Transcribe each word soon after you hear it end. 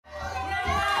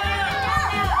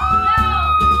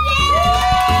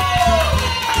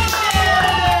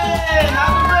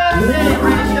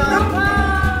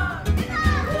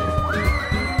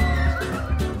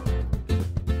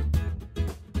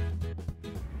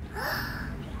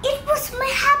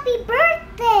happy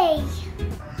birthday!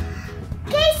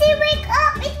 Casey, wake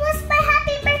up! It was my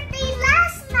happy birthday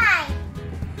last night!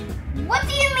 What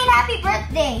do you mean happy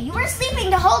birthday? You were sleeping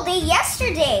the whole day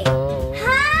yesterday.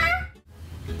 Huh?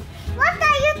 What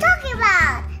are you talking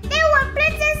about? They were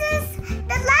princesses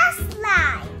the last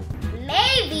night.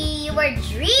 Maybe you were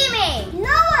dreaming.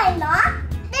 No, I'm not.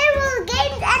 There were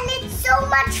games and it's so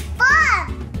much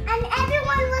fun. And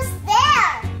everyone was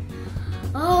there.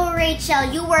 Oh, Rachel,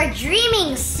 you were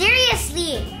dreaming.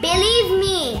 Seriously. Believe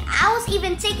me, I was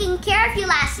even taking care of you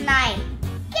last night.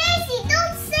 Casey,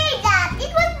 don't say that.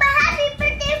 It was my happy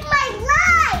birthday of my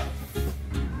life.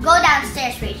 Go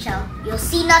downstairs, Rachel. You'll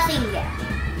see nothing there.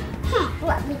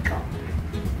 Let me go.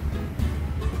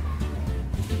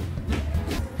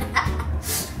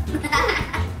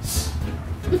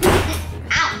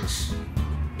 Ouch.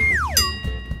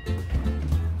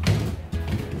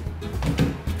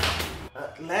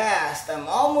 At last, I'm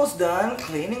almost done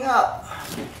cleaning up.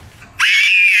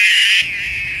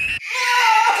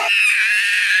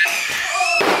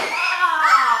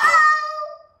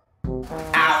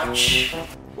 Ouch!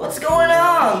 What's going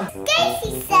on?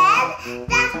 Casey said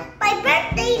that my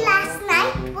birthday last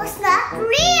night was not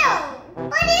real.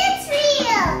 But it's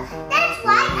real. That's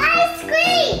why I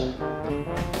screamed.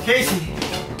 Casey,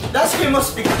 that scream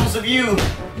was because of you.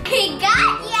 He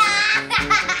got ya!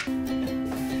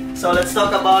 So let's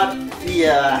talk about the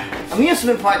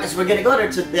amusement park that we're gonna go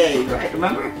there today, right?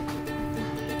 Remember?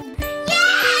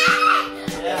 Yeah!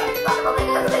 Oh my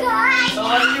God, oh my God. So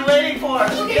what are you waiting for?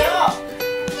 Get up!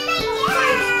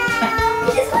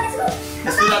 Let's go.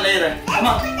 Let's do that later. Come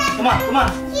on, come on, come on.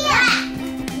 Yeah.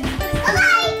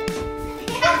 Okay.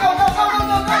 Go, go, go, go, go,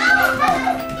 go, go,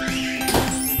 go.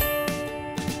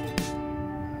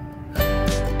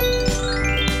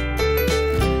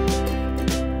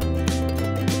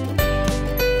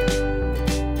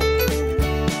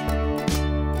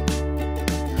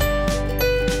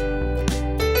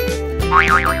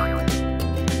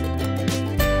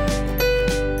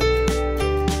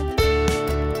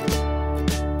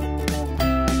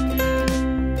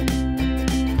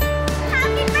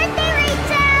 Happy birthday,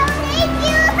 Rachel. Thank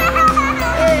you.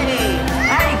 Hey,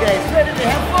 are you guys ready to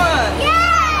have fun?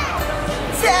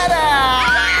 Yeah. Ta-da!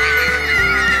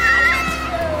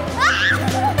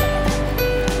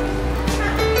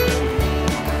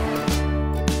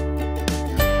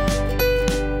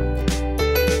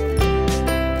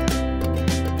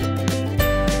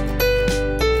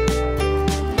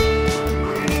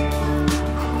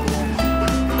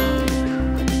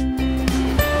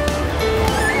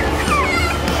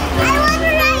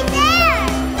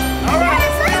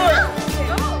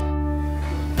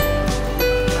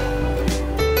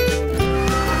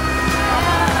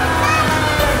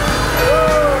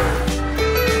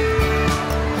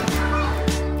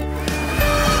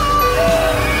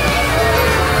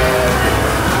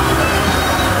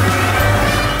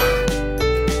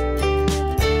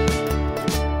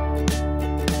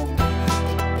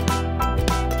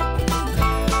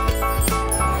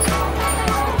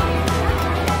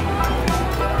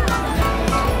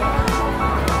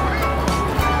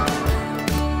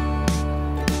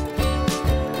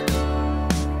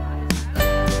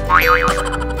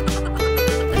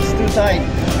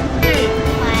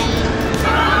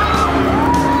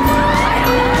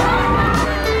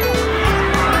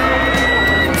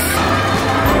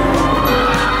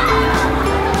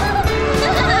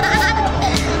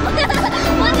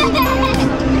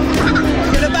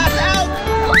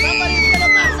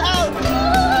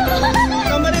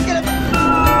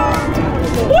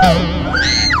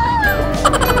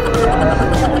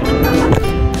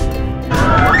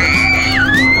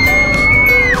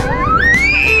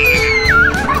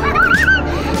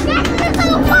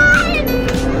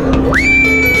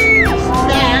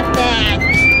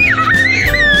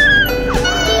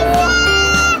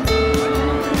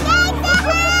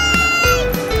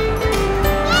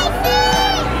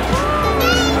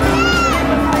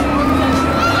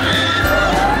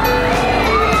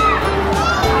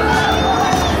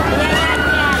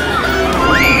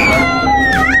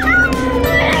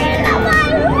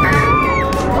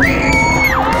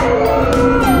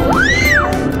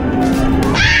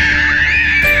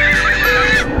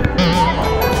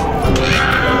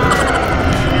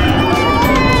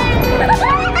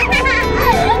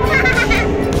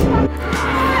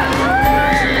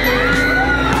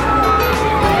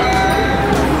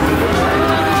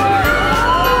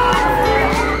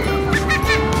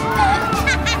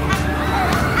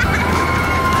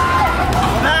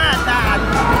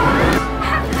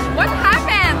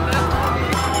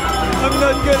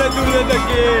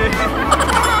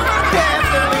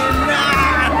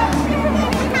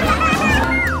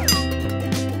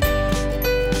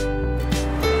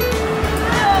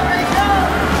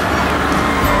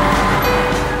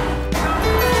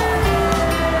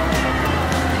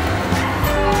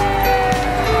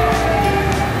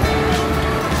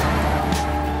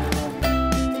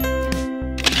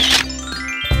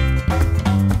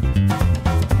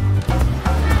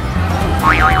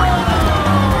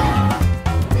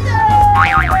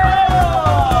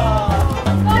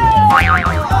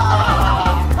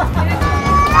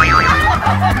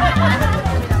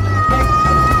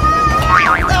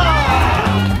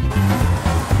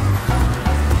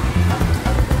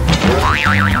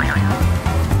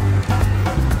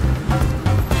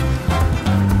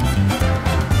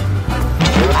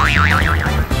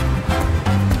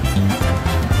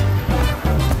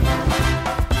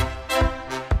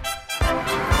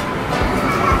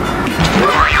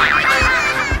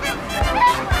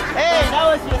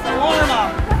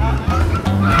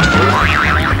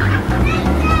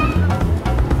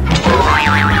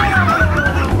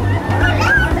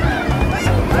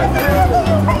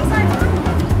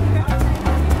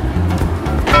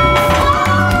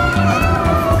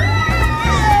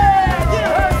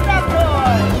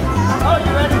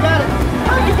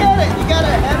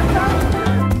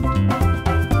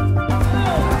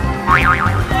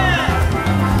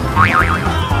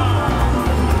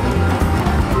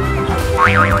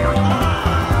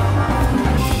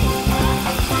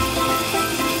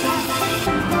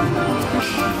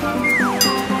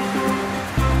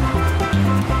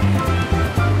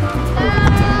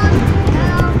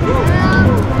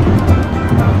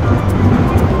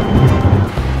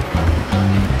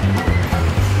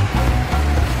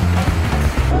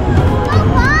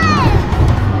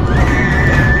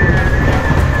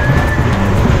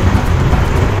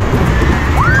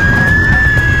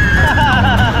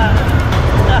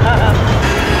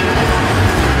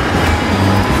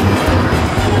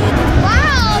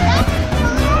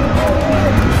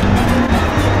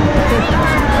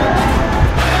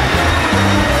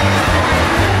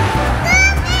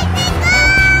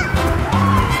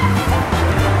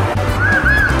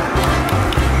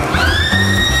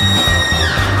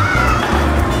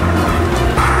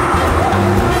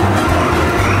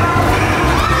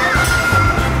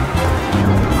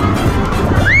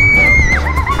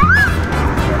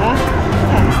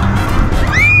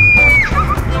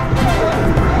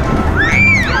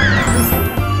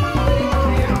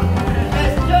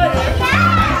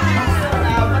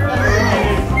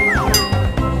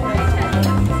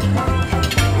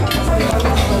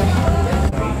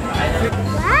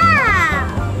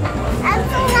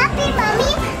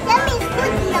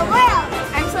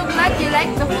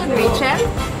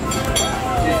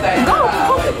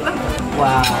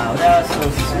 Wow, that was so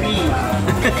sweet.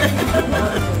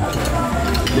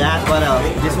 That, what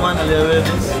else? This one, a little bit of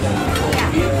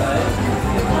this?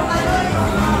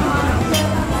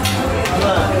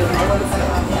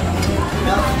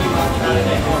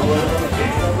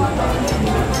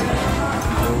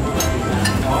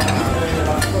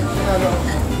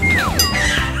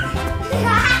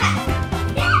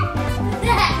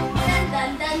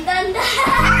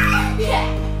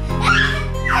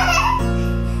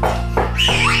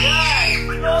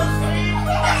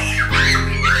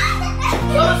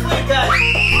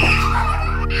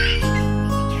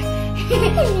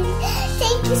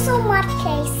 Thank you so much,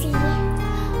 Casey.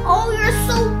 Oh, you're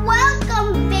so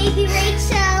welcome, baby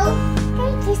Rachel.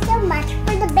 Thank you so much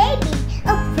for the baby.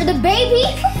 Oh, for the baby?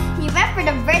 You meant for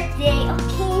the birthday,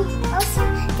 okay? Also,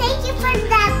 thank you for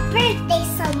that birthday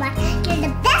so much. You're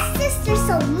the best sister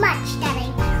so much that I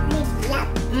really love.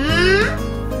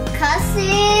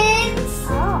 Cousins.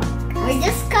 Oh, We're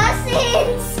just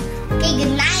cousins. Okay,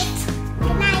 good night.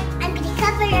 good night. I'm gonna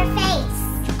cover your face.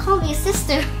 Call me a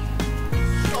sister.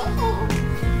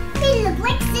 We look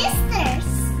like sisters.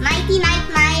 Nighty night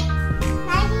night.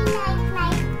 Nighty night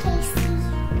night, Casey.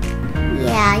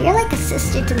 Yeah, you're like a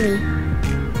sister to me.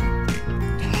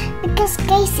 Because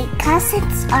Casey,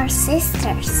 cousins are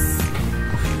sisters.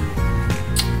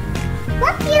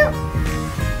 Love you.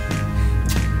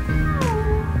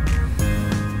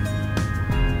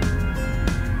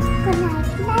 Good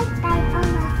night, night, night,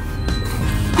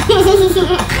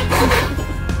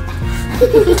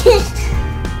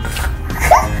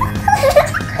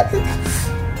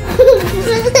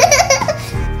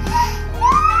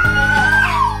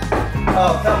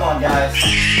 Oh, come on, guys.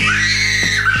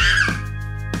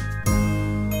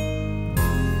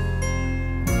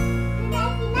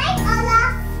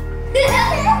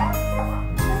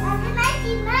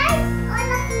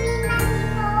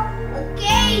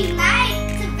 Okay,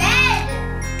 night to bed.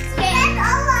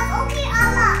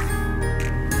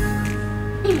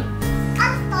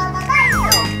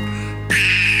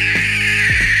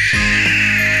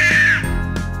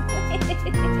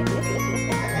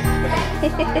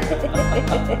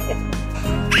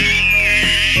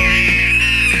 Okay,